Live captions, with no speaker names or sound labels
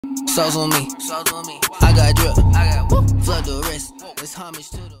Sauce on me. I got drip. I got flood the wrist. It's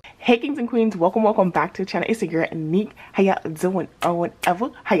homage to the. Hey kings and queens, welcome back to the channel. It's your girl Nick. How y'all doing? Oh, whatever.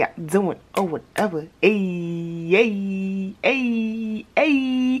 How y'all doing? Oh, whatever. Hey.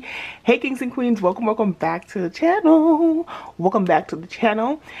 Hey kings and queens, welcome back to the channel. Welcome back to the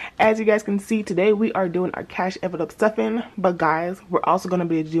channel. As you guys can see, today we are doing our cash envelope stuffing, but guys, we're also going to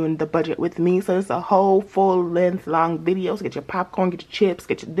be doing the budget with me. So it's a whole full length long video. So get your popcorn, get your chips,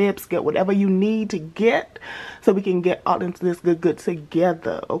 get your dips, get whatever you need to get so we can get all into this good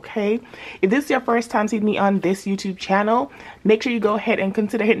together. Okay, if this is your first time seeing me on this YouTube channel, make sure you go ahead and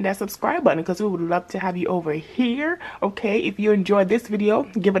consider hitting that subscribe button because we would love to have you over here. Okay, if you enjoyed this video,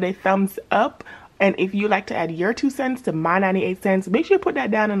 give it a thumbs up, and if you like to add your 2 cents to my 98 cents, make sure you put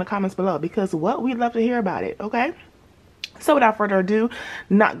that down in the comments below because what we'd love to hear about it. Okay, so without further ado,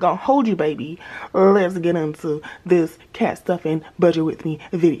 not gonna hold you, baby, let's get into this cat stuffing budget with me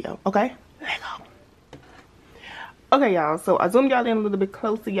video. Okay, let's go. Okay, y'all, so I zoomed y'all in a little bit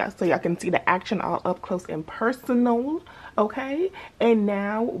closer, y'all, so y'all can see the action all up close and personal. Okay, and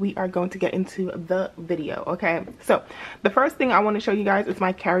now we are going to get into the video. Okay, so the first thing I want to show you guys is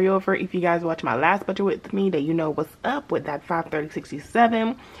my carryover. If you guys watch my last budget with me, that you know what's up with that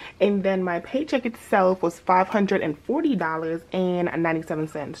 $530.67, and then my paycheck itself was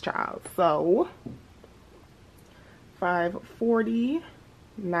 $540.97, child. So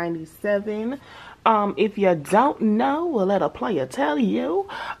 $540.97. If you don't know, well, let a player tell you.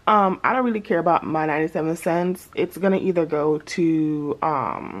 I don't really care about my 97 cents. It's gonna either go to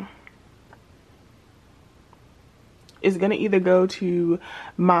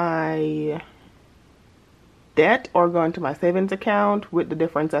my debt or go into my savings account, with the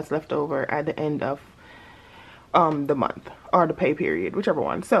difference that's left over at the end of the month or the pay period, whichever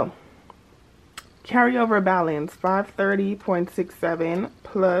one. So carryover balance $530.67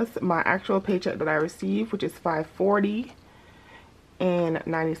 plus my actual paycheck that I received, which is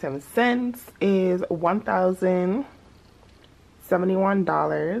 $540.97, is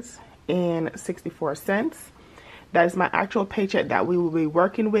 $1,071.64. That is my actual paycheck that we will be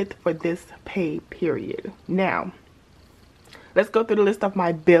working with for this pay period. Now let's go through the list of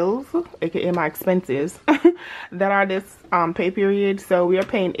my bills, aka my expenses, that are this pay period. So we are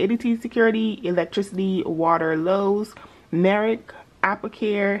paying ADT security, electricity, water, Lowe's, Merrick,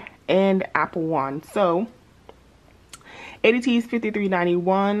 AppleCare, and Apple One. So ADT is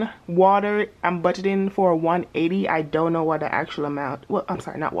 $53.91. Water, I'm budgeting for $180. I don't know what the actual amount. Well, I'm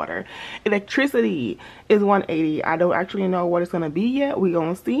sorry, not water. Electricity is $180. I don't actually know what it's gonna be yet. We're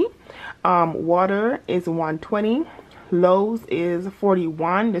gonna see. Water is $120. Lowe's is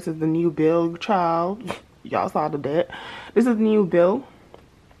 $41. This is the new bill, child. Y'all saw the debt. This is the new bill.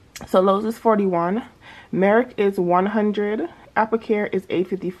 So Lowe's is $41. Merrick is $100. AppleCare is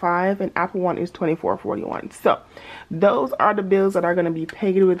 $855, and Apple One is $24.41. So those are the bills that are going to be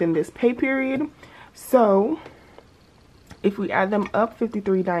paid within this pay period. So if we add them up,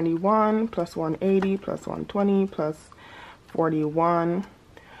 $53.91 plus $180 plus $120 plus $41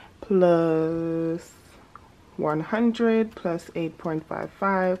 plus $100 plus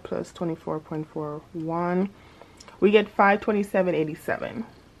 $8.55 plus $24.41, we get $527.87.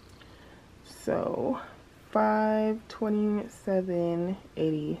 So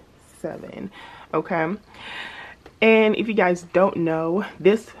 $527.87. Okay, and if you guys don't know,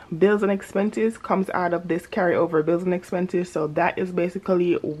 this bills and expenses comes out of this carryover bills and expenses. So that is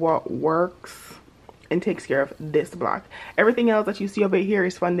basically what works and takes care of this block. Everything else that you see over here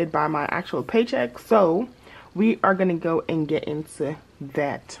is funded by my actual paycheck. So we are gonna go and get into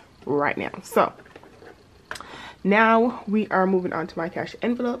that right now. So now we are moving on to my cash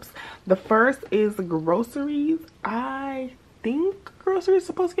envelopes. The first is groceries. I think groceries is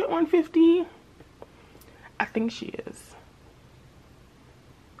supposed to get $150. I think she is.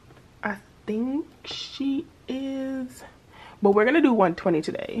 I think she is. But we're gonna do $120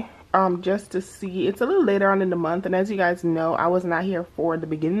 today. Just to see. It's a little later on in the month, and as you guys know, I was not here for the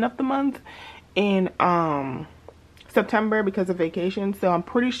beginning of the month in September because of vacation. So I'm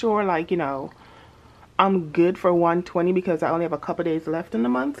pretty sure, like, you know, I'm good for $120 because I only have a couple days left in the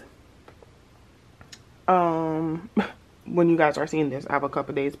month. When you guys are seeing this, I have a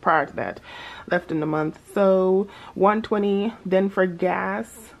couple days prior to that left in the month. So $120. Then for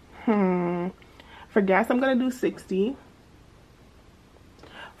gas, I'm gonna do $60.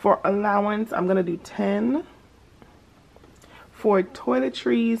 For allowance, I'm gonna do $10. For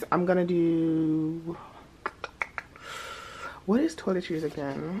toiletries, I'm gonna do, what is toiletries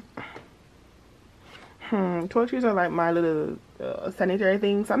again? Toiletries are like my little sanitary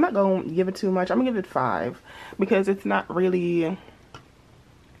things. So I'm not gonna give it too much. I'm gonna give it 5 because it's not really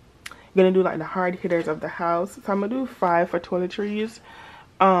gonna do like the hard hitters of the house. So I'm gonna do 5 for toiletries.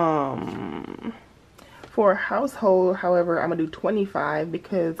 For household, however, I'm gonna do 25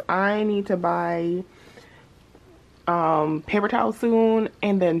 because I need to buy paper towels soon,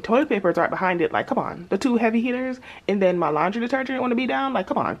 and then toilet paper is right behind it. Like, come on, the 2 heavy hitters, and then my laundry detergent want to be down. Like,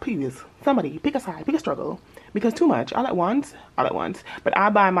 come on, please, somebody pick a side, pick a struggle, because too much all at once, all at once. But I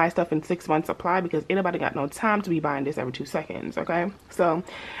buy my stuff in 6 months supply because anybody got no time to be buying this every 2 seconds. Okay, so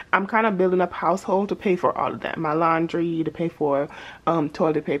I'm kind of building up household to pay for all of that, my laundry, to pay for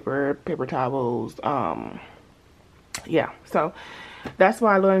toilet paper, paper towels, yeah. So that's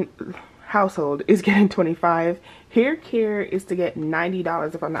why I learned household is getting 25. Hair care is to get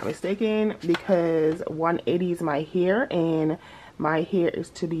 $90 if I'm not mistaken, because 180 is my hair and my hair is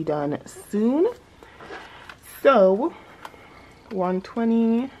to be done soon. So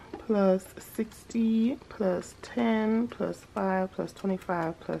 120 plus 60 plus 10 plus 5 plus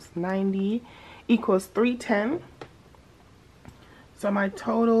 25 plus 90 equals 310. So my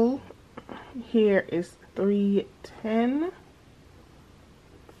total here is 310.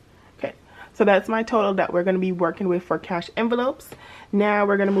 So that's my total that we're going to be working with for cash envelopes. Now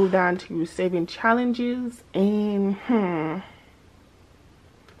we're going to move down to saving challenges. And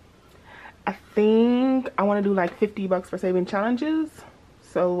I think I want to do like $50 for saving challenges.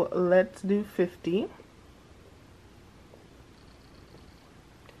 So let's do 50.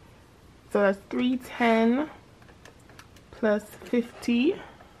 So that's 310 plus 50.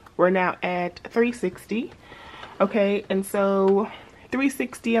 We're now at 360. Okay, and so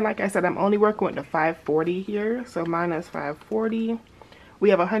 360, and like I said, I'm only working with the 540 here, so minus 540.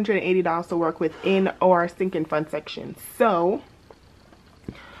 We have $180 to work with in our sinking fund section. So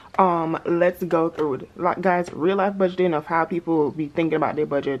let's go through it. Like, guys, real life budgeting of how people be thinking about their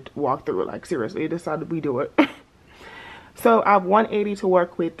budget, walk through it. Like, seriously, this is how we do it. So I have 180 to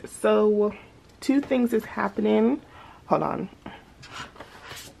work with. So 2 things is happening. Hold on.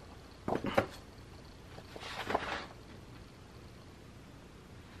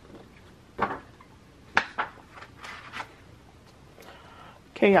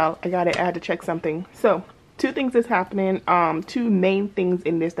 Okay, y'all, I had to check something. So 2 things is happening. 2 main things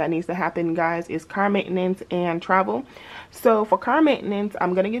in this that needs to happen, guys, is car maintenance and travel. So for car maintenance,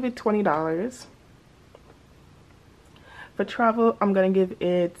 I'm gonna give it $20. For travel, I'm gonna give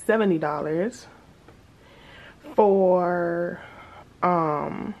it $70. For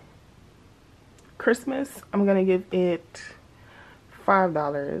Christmas, I'm gonna give it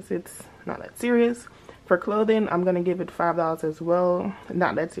 $5. It's not that serious. For clothing, I'm gonna give it $5 as well.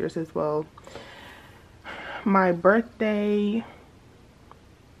 Not that serious as well. My birthday,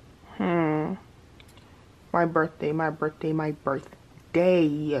 my birthday, I'm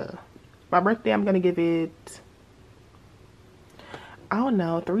gonna give it, I don't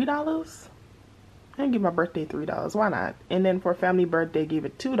know, $3. I'm gonna give my birthday $3. Why not? And then for family birthday, give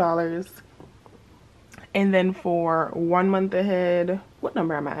it $2. And then for 1 month ahead, what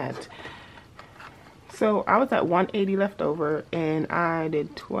number am I at? So I was at 180 left over, and I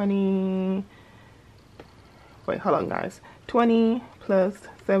did 20. Wait, hold on, guys. 20 plus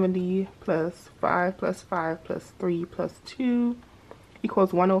 70 plus 5 plus 5 plus 3 plus 2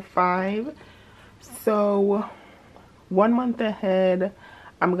 equals 105. So 1 month ahead,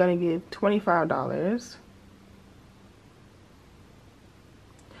 I'm gonna give $25.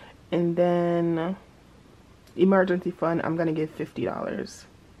 And then emergency fund, I'm gonna give $50.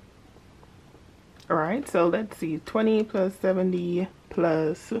 Alright, so let's see, 20 plus 70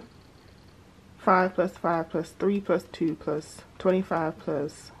 plus 5 plus 5 plus 3 plus 2 plus 25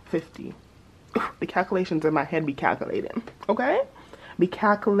 plus 50. The calculations in my head be calculating, okay? Be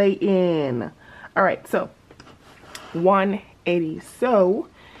calculating. Alright, so 180. So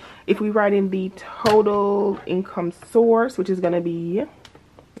if we write in the total income source, which is going to be,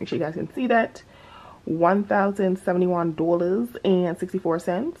 make sure you guys can see that,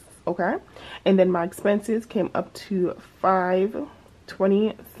 $1,071.64. Okay, and then my expenses came up to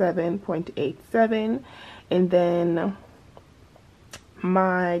 $527.87, and then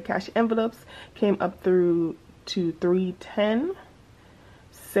my cash envelopes came up through to 310.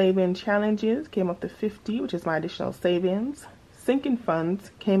 Saving challenges came up to 50, which is my additional savings. Sinking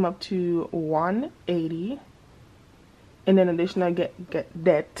funds came up to 180, and then additional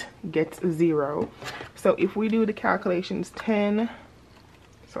debt gets 0. So if we do the calculations,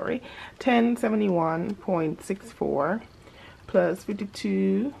 1071.64 plus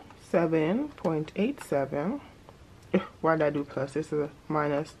 527.87. Why did I do plus? This is a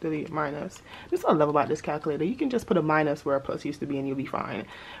minus, delete, minus. This is what I love about this calculator. You can just put a minus where a plus used to be and you'll be fine.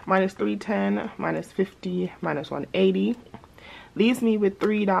 Minus 310, minus 50, minus 180. leaves me with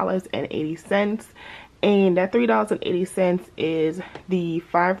 $3.80. And that $3.80 is the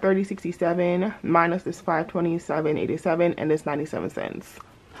 $530.67 minus this $527.87 and this 97 cents.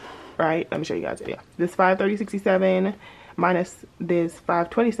 Right? Let me show you guys. Yeah, this $530.67 minus this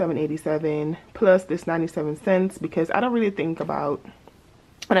 $527.87 plus this 97 cents, because I don't really think about,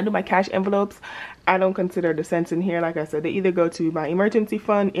 when I do my cash envelopes, I don't consider the cents in here. Like I said, they either go to my emergency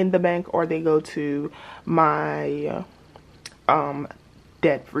fund in the bank or they go to my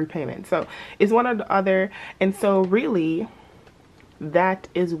debt repayment. So it's one or the other. And so really that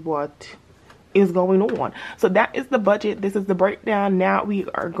is what is going on. So that is the budget. This is the breakdown. Now we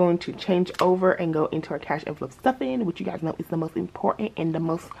are going to change over and go into our cash envelope stuffing, which you guys know is the most important and the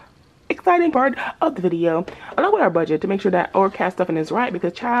most exciting part of the video, along with our budget, to make sure that our cash stuffing is right,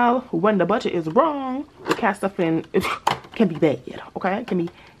 because child, when the budget is wrong, the cash stuffing can be bad. Okay, it can be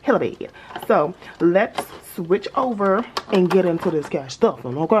hella bad. So let's switch over and get into this cash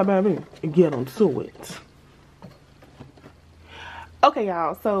stuffing. Okay, baby, get into it. Okay,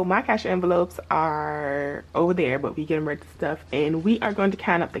 y'all, so my cash envelopes are over there, but we getting ready to stuff, and we are going to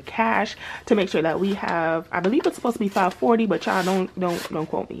count up the cash to make sure that we have, I believe it's supposed to be $540, but y'all don't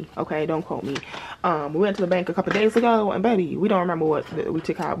quote me, okay? Don't quote me. We went to the bank a couple days ago, and baby, we don't remember what we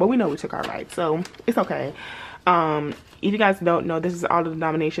took out, but we know we took out right, so it's okay. If you guys don't know, this is all the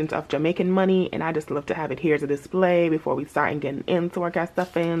denominations of Jamaican money, and I just love to have it here to display before we start and getting into our cash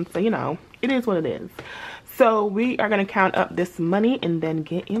stuffing. So you know, it is what it is. So we are going to count up this money and then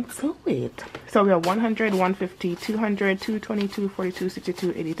get into it. So we have 100, 150, 200, 222, 42,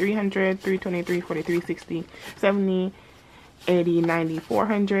 62, 80, 300, 323, 43, 60, 70, 80, 90,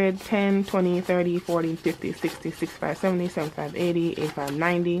 400, 10, 20, 30, 40, 50, 60, 65, 70, 75, 80, 85,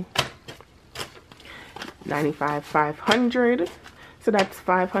 90, 95, 500. So that's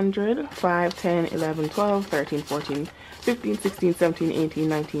 500, 5, 10, 11, 12, 13, 14, 15, 16, 17, 18,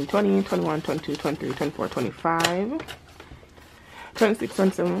 19, 20, 21, 22, 23, 24, 25, 26,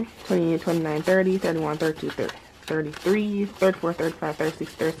 27, 28, 29, 30, 31, 32, 33, 34, 35,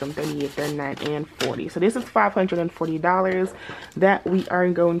 36, 37, 38, 39, and 40. So this is $540 that we are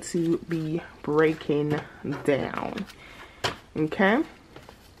going to be breaking down. Okay?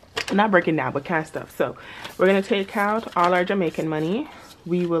 Not breaking down, but cash stuff. So we're going to take out all our Jamaican money.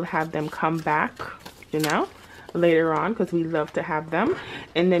 We will have them come back, you know, later on, because we love to have them.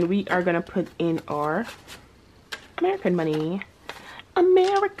 And then we are going to put in our American money.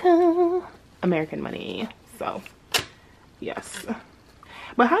 American money. So yes,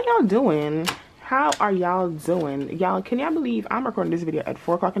 but how y'all doing? How are y'all doing? Y'all, can y'all believe I'm recording this video at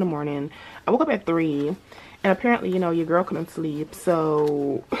 4 o'clock in the morning? I woke up at 3, and apparently, you know, your girl couldn't sleep.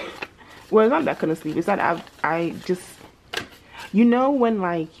 So well, it's not that I couldn't sleep, it's that I just, you know, when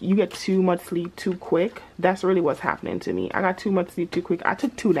like you get too much sleep too quick, that's really what's happening to me. I got too much sleep too quick. I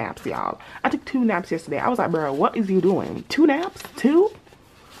took 2 naps, y'all. I took 2 naps yesterday. I was like, bro, what is you doing? 2 naps? 2?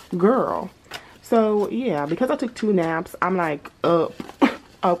 Girl. So yeah, because I took 2 naps, I'm like up.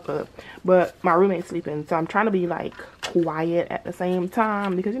 But my roommate's sleeping, so I'm trying to be like quiet at the same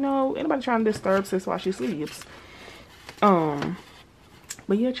time, because you know, anybody trying to disturb sis while she sleeps.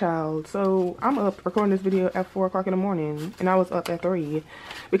 But yeah, child, so I'm up recording this video at 4 o'clock in the morning, and I was up at 3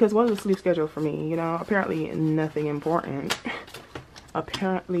 because what was the sleep schedule for me? You know, apparently nothing important.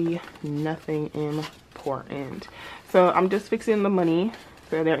 Apparently nothing important. So I'm just fixing the money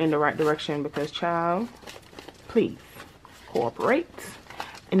so they're in the right direction, because child, please cooperate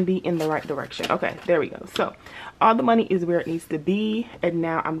and be in the right direction. Okay, there we go. So all the money is where it needs to be, and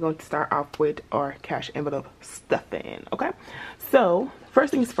now I'm going to start off with our cash envelope stuffing. Okay, so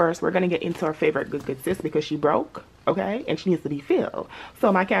first things first, we're going to get into our favorite good sis, because she broke, okay, and she needs to be filled.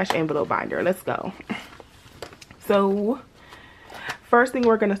 So my cash envelope binder, let's go. So first thing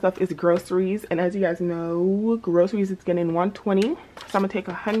we're going to stuff is groceries, and as you guys know, groceries is getting $120. So I'm going to take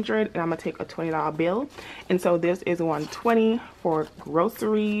 100 and I'm going to take a $20 bill. And so this is $120 for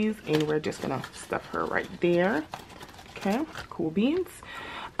groceries, and we're just going to stuff her right there. Okay, cool beans.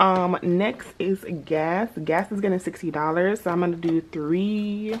 Next is gas. Gas is getting $60. So I'm going to do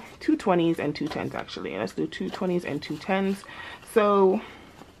 2 20s and 2 10s actually. Let's do 2 20s and 2 10s. So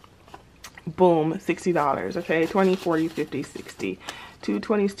boom, $60. Okay, 20, 40, 50, 60. 2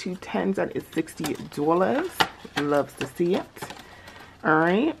 20s, 2 10s, that is $60. Loves to see it. All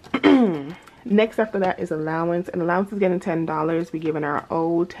right. Next after that is allowance, and allowance is getting $10. We're giving our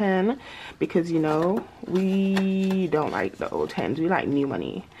old 10 because, you know, we don't like the old 10s. We like new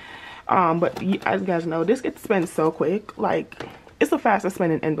money. But as you guys know, this gets spent so quick. Like, it's a faster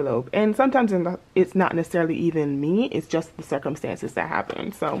spending envelope, and sometimes it's not necessarily even me, it's just the circumstances that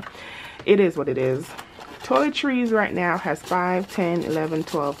happen. So it is what it is. Toiletries right now has 5, 10, 11,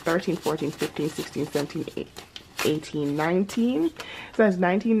 12, 13, 14, 15, 16, 17, 18, 19. So that's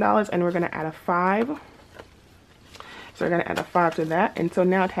 $19, and we're going to add a 5. So we're going to add a 5 to that. And so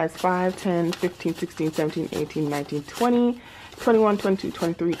now it has 5, 10, 15, 16, 17, 18, 19, 20, 21, 22,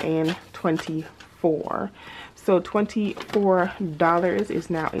 23, and 24. So $24 is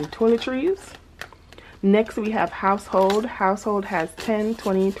now in toiletries. Next we have household. Household has 10,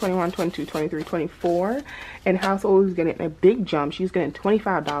 20, 21, 22, 23, 24. And household is getting a big jump. She's getting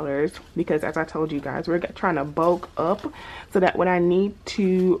 $25 because, as I told you guys, we're trying to bulk up so that when I need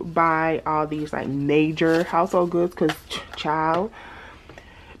to buy all these like major household goods, because child,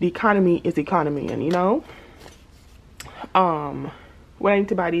 the economy is economy, and you know, when I need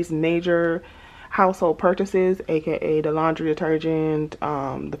to buy these major household purchases, aka the laundry detergent,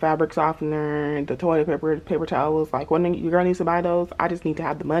 the fabric softener, the toilet paper towels, like when your girl needs to buy those, I just need to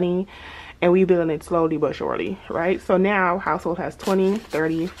have the money, and we building it slowly but surely, right? So now household has 20,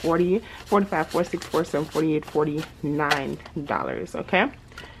 30, 40, 45, 46, 47, 48, 49 okay?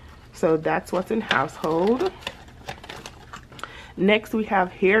 So that's what's in household. Next we have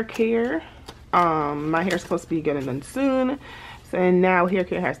hair care. My hair's supposed to be getting done soon. So now hair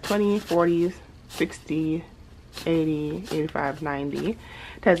care has 20, 40, 60, 80, 85, 90. It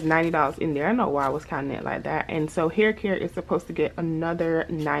has $90 in there. I don't know why I was counting it like that. And so hair care is supposed to get another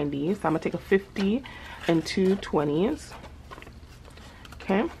 90. So I'm gonna take a 50 and 2 20s.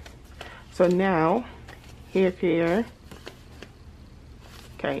 Okay. So now hair care.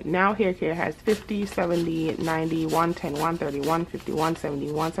 Okay, now hair care has 50, 70, 90, 110, 130, 150, 170,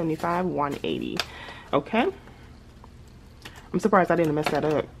 175, 180. Okay. I'm surprised I didn't mess that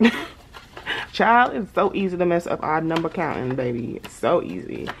up. Child, it's so easy to mess up odd number counting, baby. It's so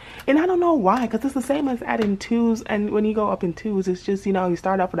easy. And I don't know why, because it's the same as adding twos. And when you go up in twos, it's just, you know, you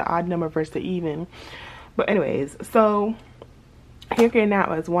start off with an odd number versus the even. But anyways, so hair care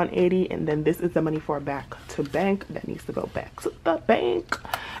now is 180, and then this is the money for back to bank that needs to go back to the bank.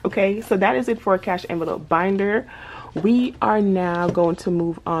 Okay, so that is it for a cash envelope binder. We are now going to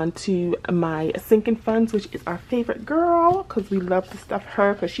move on to my sinking funds, which is our favorite girl, because we love to stuff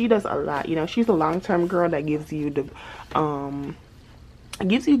her, because she does a lot. You know, she's a long-term girl that gives you the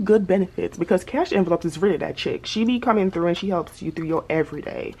gives you good benefits, because cash envelopes is really that chick. She be coming through and she helps you through your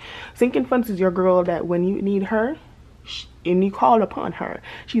everyday. Sinking funds is your girl that when you need her and you call upon her,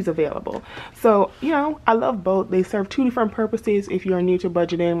 she's available. So, you know, I love both. They serve two different purposes. If you're new to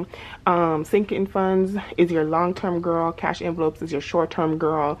budgeting, sinking funds is your long-term girl, cash envelopes is your short-term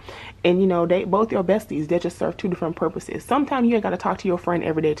girl, and you know, they both your besties. They just serve two different purposes. Sometimes you ain't gotta talk to your friend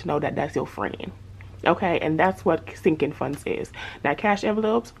every day to know that that's your friend, okay? And that's what sinking funds is. Now cash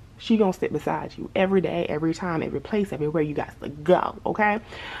envelopes, she gonna sit beside you every day, every time, every place, everywhere you got to go, okay?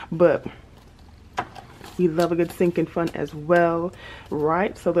 But we love a good sinking fund as well,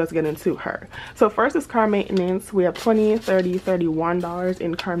 right? So let's get into her. So first is car maintenance. We have $20, $30, $31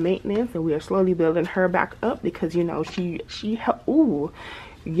 in car maintenance, and we are slowly building her back up because, you know, she ooh,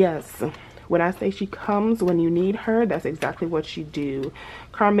 yes. When I say she comes when you need her, that's exactly what she do.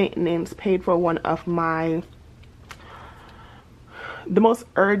 Car maintenance paid for one of the most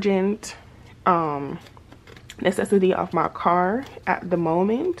urgent necessity of my car at the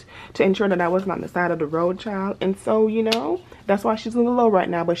moment, to ensure that I wasn't on the side of the road, child. And so, you know, that's why she's a little low right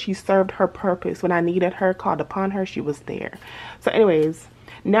now, but she served her purpose. When I needed her, called upon her, she was there. So anyways,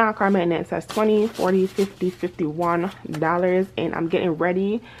 now car maintenance has $20, $40, $50, $51, and I'm getting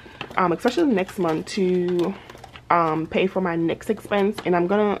ready, especially next month, to pay for my next expense. And I'm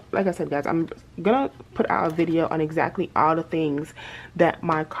gonna, like I said guys, I'm gonna put out a video on exactly all the things that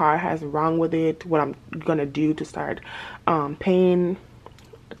my car has wrong with it, what I'm gonna do to start paying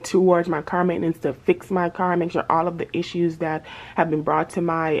towards my car maintenance, to fix my car, make sure all of the issues that have been brought to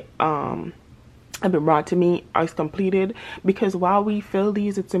me are completed. Because while we fill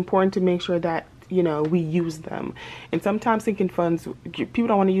these, it's important to make sure that, you know, we use them. And sometimes sinking funds, people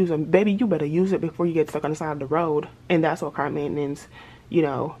don't want to use them. Baby, you better use it before you get stuck on the side of the road. And that's what car maintenance, you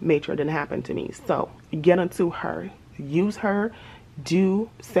know, made sure it didn't happen to me. So get into her, use her, do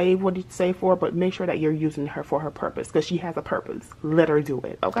save what you save for, but make sure that you're using her for her purpose, because she has a purpose. Let her do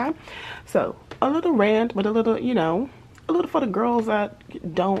it, okay? So a little rant, but a little, you know, a little for the girls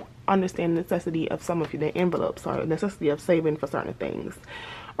that don't understand the necessity of some of their envelopes, or the necessity of saving for certain things,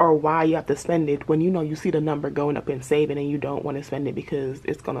 or why you have to spend it when you know you see the number going up in saving and you don't want to spend it because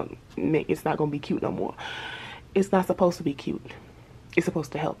it's not gonna be cute no more. It's not supposed to be cute. It's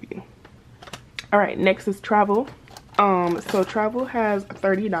supposed to help you. All right, next is travel. So travel has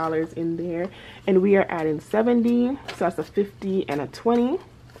 $30 in there, and we are adding 70, so that's a 50 and a 20.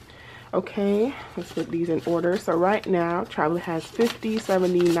 Okay, let's put these in order. So right now, travel has $50,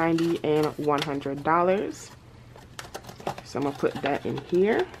 $70, $90, and $100. So I'm gonna put that in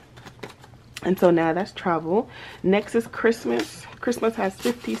here. And so now that's travel. Next is Christmas. Christmas has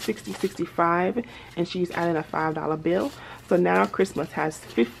 50, 60, 65, and she's adding a $5 bill. So now Christmas has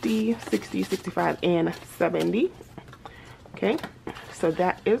 50, 60, 65, and 70. Okay, so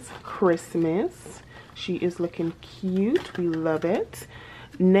that is Christmas. She is looking cute. We love it.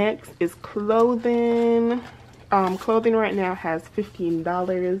 Next is clothing. Clothing right now has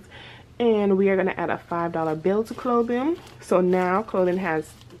 $15, and we are going to add a $5 bill to clothing. So now clothing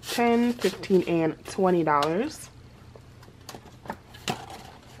has $10, $15, and $20.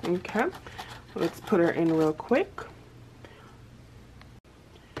 Okay, let's put her in real quick.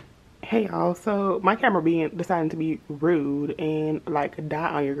 Hey y'all, so my camera deciding to be rude and like die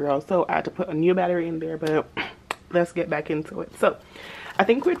on your girl, so I had to put a new battery in there, but let's get back into it. So I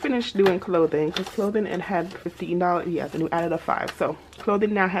think we'd finished doing clothing because clothing it had $15. Yes, and we added a 5, so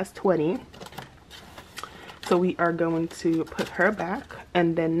clothing now has 20. So we are going to put her back.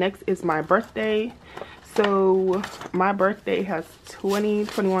 And then next is my birthday. So my birthday has 20,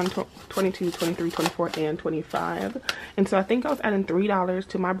 21, 22, 23, 24, and 25. And so I think I was adding $3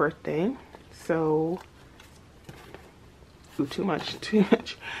 to my birthday. So, ooh, too much.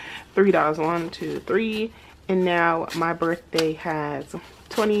 $3, 1, 2, 3. And now my birthday has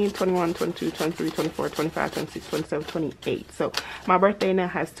 20, 21, 22, 23, 24, 25, 26, 27, 28. So my birthday now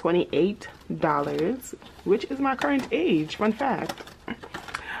has $28, which is my current age. Fun fact.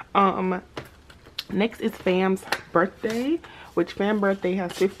 Next is Fam's birthday, which Fam birthday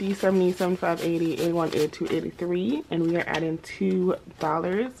has 50, 70, 75, 80, 81, 82, 83. And we are adding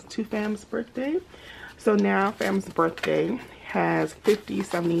 $2 to Fam's birthday. So now Fam's birthday has 50,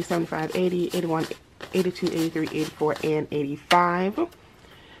 70, 75, 80, 81, 82, 83, 84, and 85.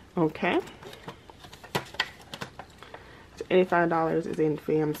 Okay. So $85 is in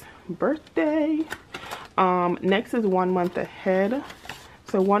Fam's birthday. Next is 1 month ahead.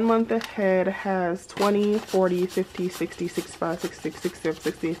 So 1 month ahead has 20, 40, 50, 60, 65, 66, 67,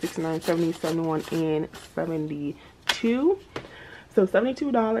 68, 69, 70, 71, and 72. So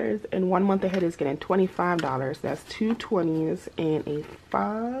 $72, and 1 month ahead is getting $25. That's 2 20s and a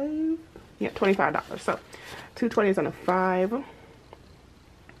 5. Yeah, $25. So 2 20s and a 5.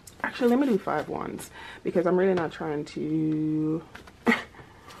 Actually, let me do 5 ones because I'm really not trying to.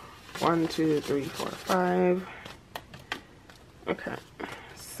 1, 2, 3, 4, 5. Okay.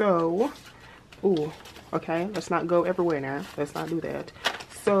 So, ooh, okay, let's not go everywhere now. Let's not do that.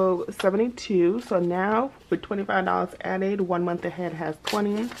 So 72. So now with $25 added, 1 month ahead has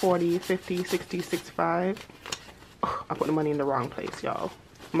 20, 40, 50, 60, 65. Oh, I put the money in the wrong place, y'all.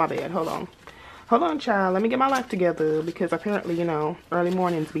 My bad. Hold on. Hold on, child. Let me get my life together because apparently, you know, early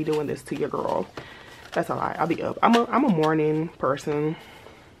mornings be doing this to your girl. That's a lie. I'll be up. I'm a morning person.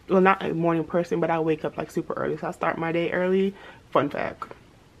 Well, not a morning person, but I wake up like super early. So I start my day early. Fun fact.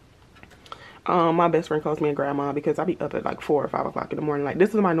 My best friend calls me a grandma because I be up at like 4 or 5 o'clock in the morning. Like, this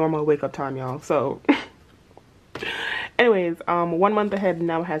is my normal wake up time, y'all. So anyways, 1 month ahead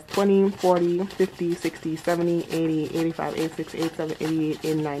now has 20, 40, 50, 60, 70, 80, 85, 86, 87, 88,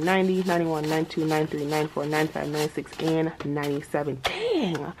 89, 90, 91, 92, 93, 94, 95, 96, and 97.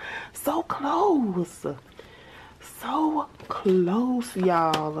 Dang, so close. So close,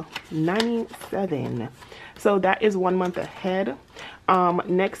 y'all. 97. So that is 1 month ahead.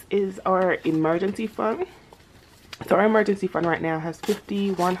 Next is our emergency fund. So our emergency fund right now has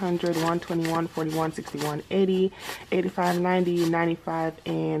 50, 100, 121, 41, 61, 80, 85, 90, 95,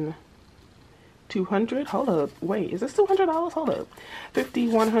 and 200. Hold up. Wait, is this $200? Hold up. 50,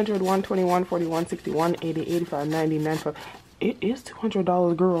 100, 121, 41, 61, 80, 85, 90, 95. It is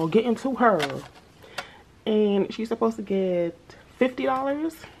 $200, girl. Get into her. And she's supposed to get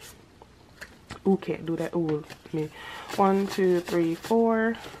 $50. Ooh, can't do that. Ooh, me. 1, 2, 3,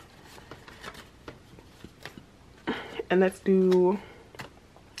 4. And let's do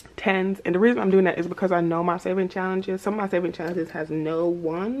 10s. And the reason I'm doing that is because I know my saving challenges. Some of my saving challenges has no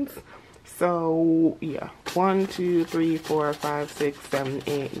ones. So yeah, 1, 2, 3, 4, 5, 6, 7,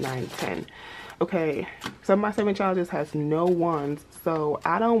 8, 9, 10. Okay, some of my saving challenges has no ones. So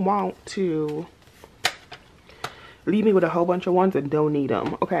I don't want to leave me with a whole bunch of ones and don't need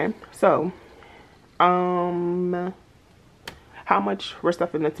them. Okay, so how much we're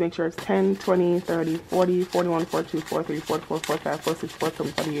stuffing? Let's make sure it's 10, 20, 30, 40, 41, 42, 43, 44, 45, 46,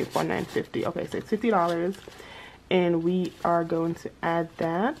 47, 48, 49, 50. Okay, so it's $50. And we are going to add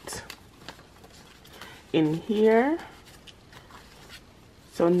that in here.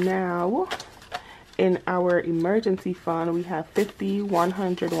 So now In our emergency fund, we have 50,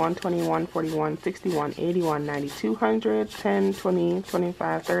 100, 121, 41, 61, 81, 90, 200, 10, 20,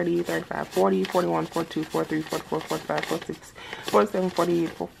 25, 30, 35, 40, 41, 42, 43, 44, 45, 46, 47, 48,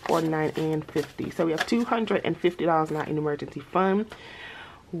 49, and 50. So we have $250 in our emergency fund,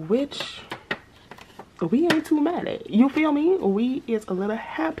 which we ain't too mad at. You feel me? We is a little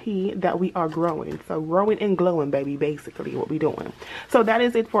happy that we are growing. So growing and glowing, baby, basically what we doing. So that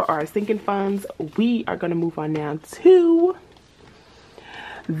is it for our sinking funds. We are going to move on now to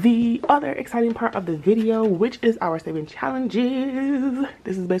the other exciting part of the video, which is our saving challenges.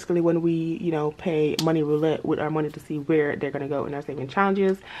 This is basically when we, you know, pay money roulette with our money to see where they're going to go in our saving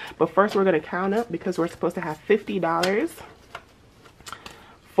challenges. But first we're going to count up because we're supposed to have $50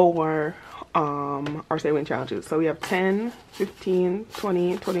 for our saving challenges. So we have 10, 15,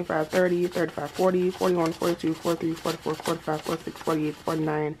 20, 25, 30, 35, 40, 41, 42, 43, 44, 45, 46, 48,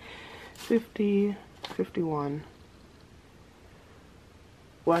 49, 50, 51.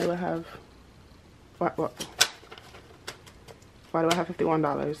 Why do I have why do I have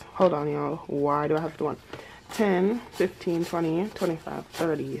 $51? Hold on, y'all. Why do I have 51? 10, 15, 20, 25,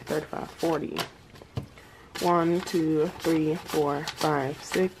 30, 35, 40. 1, 2, 3, 4, 5,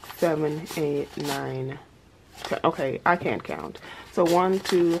 6, 7, 8, 9, 10. Okay, I can't count. So 1,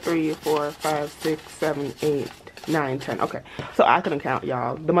 2, 3, 4, 5, 6, 7, 8, 9, 10. Okay, so I couldn't count,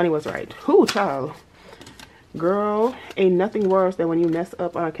 y'all. The money was right. Whoo, child. Girl, ain't nothing worse than when you mess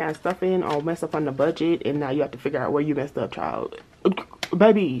up on a can stuffing or mess up on the budget and now you have to figure out where you messed up, child.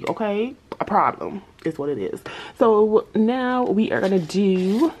 Baby, okay? A problem is what it is. So now we are going to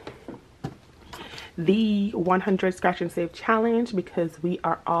do the 100 scratch and save challenge because we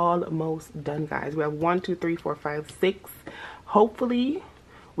are almost done, guys. We have 1, 2, 3, 4, 5, 6. Hopefully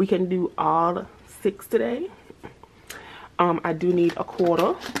we can do all 6 today. I do need a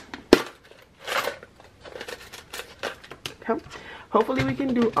quarter. Okay. Hopefully we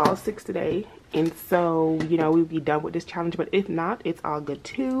can do all 6 today, and so, you know, we'll be done with this challenge. But if not, it's all good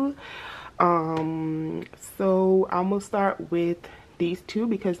too. So I'm gonna start with these two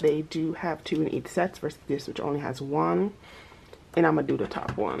because they do have 2 in each sets versus this which only has 1, and I'm gonna do the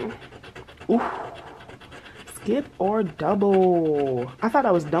top one. Ooh, skip or double. I thought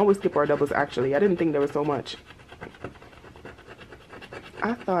I was done with skip or doubles. Actually, I didn't think there was so much.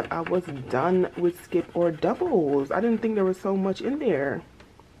 I thought I was done with skip or doubles. I didn't think there was so much in there.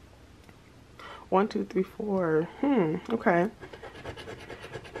 1, 2, 3, 4. Okay.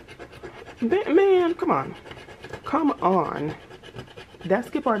 Man, come on. Come on. That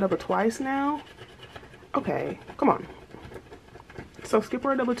skip or double twice now? Okay, come on. So skip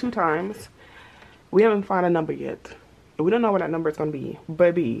or double 2 times. We haven't found a number yet. We don't know what that number is going to be.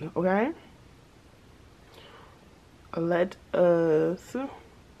 Baby, okay? Let us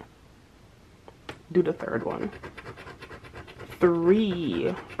do the third one.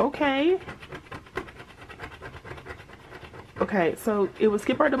 3. Okay. Okay, so it was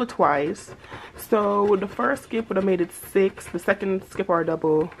skip or double twice. So the first skip would have made it 6. The second skip or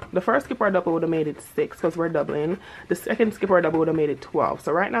double, the first skip or double would have made it 6 because we're doubling. The second skip or double would have made it 12.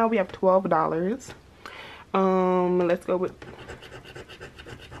 So right now we have $12. Let's go with,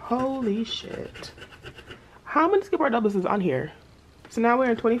 holy shit. How many skip or doubles is on here? So now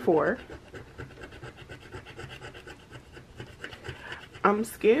we're in 24. I'm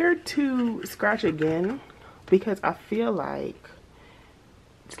scared to scratch again because I feel like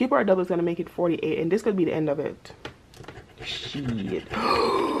skip or double is gonna make it 48, and this could be the end of it. Shit.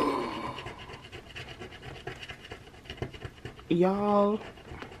 Y'all.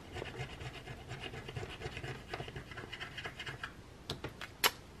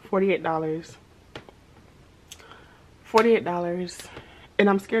 $48. $48. And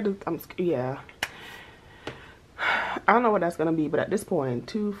I'm scared of, yeah. I don't know what that's gonna be, but at this point,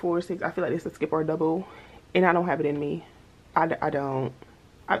 2, 4, 6, I feel like it's a skip or a double, and I don't have it in me. I don't.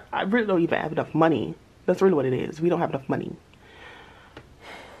 I really don't even have enough money. That's really what it is. We don't have enough money.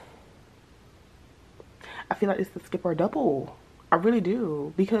 I feel like it's the skip or double. I really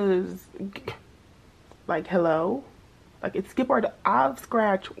do, because, like, hello, like it's skip or double. I've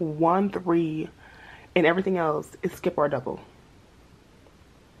scratched 1, 3, and everything else is skip or double.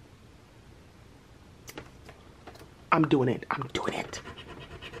 I'm doing it. I'm doing it.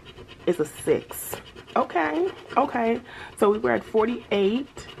 It's a 6. Okay. Okay. So we were at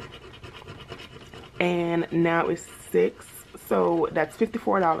 48. And now it's 6. So that's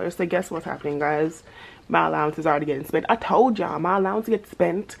 $54. So guess what's happening, guys? My allowance is already getting spent. I told y'all my allowance gets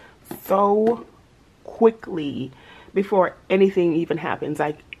spent so quickly before anything even happens.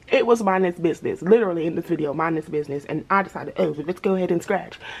 Like, it was mindless business. Literally in this video, mindless business. And I decided, oh, let's go ahead and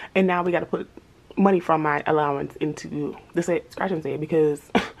scratch. And now we got to put money from my allowance into the scratch and save because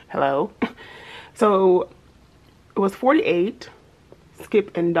hello. So it was 48,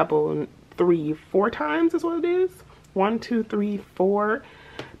 skip and double 4 times is what it is. 1, 2, 3, 4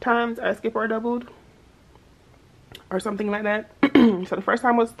 times I skip or doubled or something like that. So the first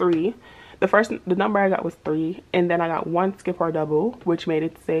time was 3. The number I got was 3, and then I got 1 skip or double, which made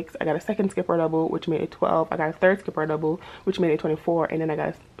it 6. I got a second skip or double, which made it 12. I got a third skip or double, which made it 24, and then I got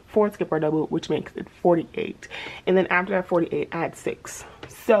a fourth skip or double, which makes it 48. And then after that 48, I had 6.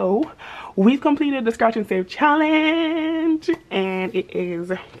 So we've completed the scratch and save challenge, and it is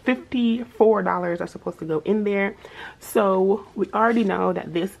 $54 that's supposed to go in there. So we already know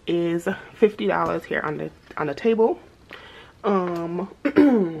that this is $50 here on the table.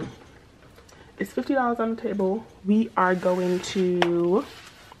 It's $50 on the table. We are going to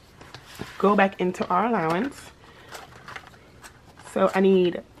go back into our allowance. So I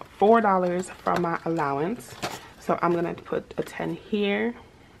need $4 from my allowance. So I'm gonna put a 10 here,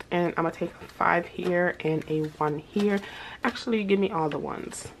 and I'm gonna take a 5 here and a 1 here. Actually, give me all the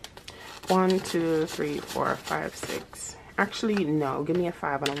ones. 1, 2, 3, 4, 5, 6. Actually, no, give me a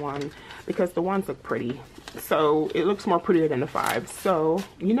 5 and a 1 because the ones look pretty. So it looks more prettier than the 5. So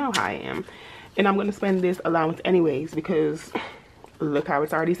you know how I am. And I'm gonna spend this allowance anyways because look how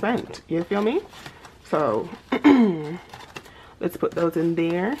it's already spent. You feel me? So let's put those in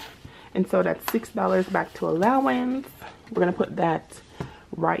there. And so that's $6 back to allowance. We're gonna put that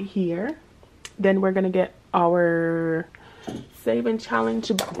right here. Then we're gonna get our save and challenge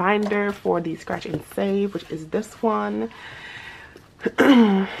binder for the scratch and save, which is this one.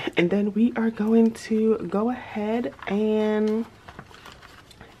 And then we are going to go ahead and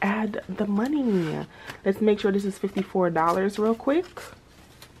add the money. Let's make sure this is $54 real quick.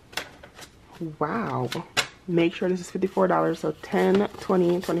 Wow. Make sure this is $54. So 10,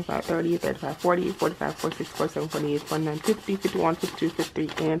 20, 25, 30, 35, 40, 45, 46, 47, 48, 49, 50, 51, 52, 53,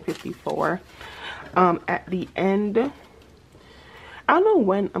 and 54. At the end, I don't know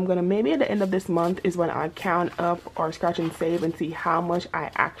when I'm gonna, maybe at the end of this month is when I count up or scratch and save and see how much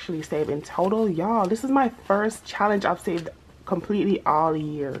I actually save in total. Y'all, this is my first challenge I've saved completely all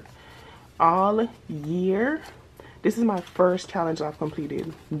year. This is my first challenge I've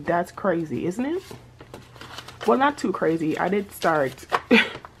completed. That's crazy, isn't it? Well, not too crazy. I did start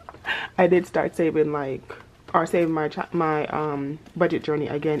saving my budget journey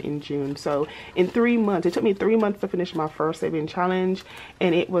again in June. So in 3 months, it took me 3 months to finish my first saving challenge,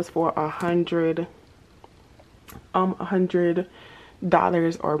 and it was for $100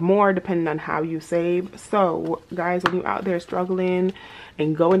 or more depending on how you save. So guys, when you're out there struggling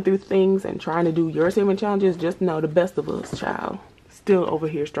and going through things and trying to do your saving challenges, just know the best of us, child, still over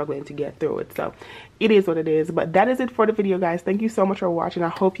here struggling to get through it. So it is what it is. But that is it for the video, guys. Thank you so much for watching. I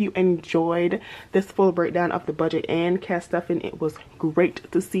hope you enjoyed this full breakdown of the budget and cash stuffing. It was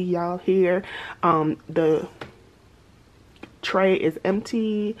great to see y'all here. The tray is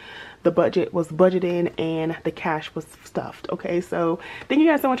empty, the budget was budgeted, and the cash was stuffed. Okay, so thank you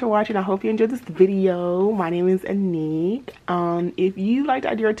guys so much for watching. I hope you enjoyed this video. My name is Anik. If you like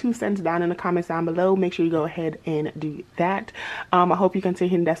to add your 2 cents down in the comments down below, make sure you go ahead and do that. I hope you continue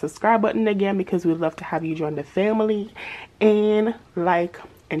hitting that subscribe button again because we'd love to have you join the family, and like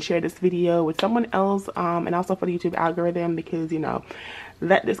and share this video with someone else, and also for the YouTube algorithm, because, you know,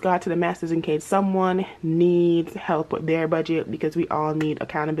 let this go out to the masses in case someone needs help with their budget, because we all need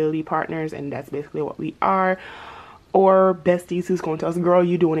accountability partners, and that's basically what we are. Or besties who's going to tell us, girl,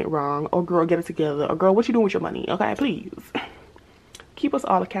 you doing it wrong, or girl, get it together, or girl, what you doing with your money? Okay, please keep us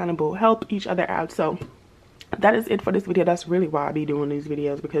all accountable, help each other out. So that is it for this video. That's really why I be doing these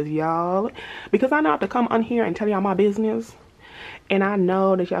videos, because I know I have to come on here and tell y'all my business, and I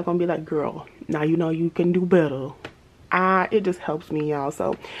know that y'all gonna be like, girl, now you know you can do better. It just helps me, y'all.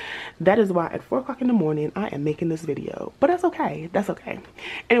 So that is why at 4 o'clock in the morning I am making this video, but that's okay. That's okay.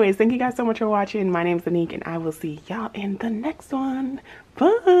 Anyways, thank you guys so much for watching. My name is Anik, and I will see y'all in the next one.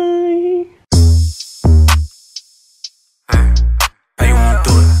 Bye. How you wanna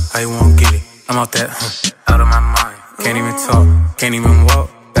do it? How you wanna get it? I'm out that, out of my mind. Can't even talk, can't even walk.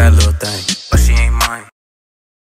 Bad little thing.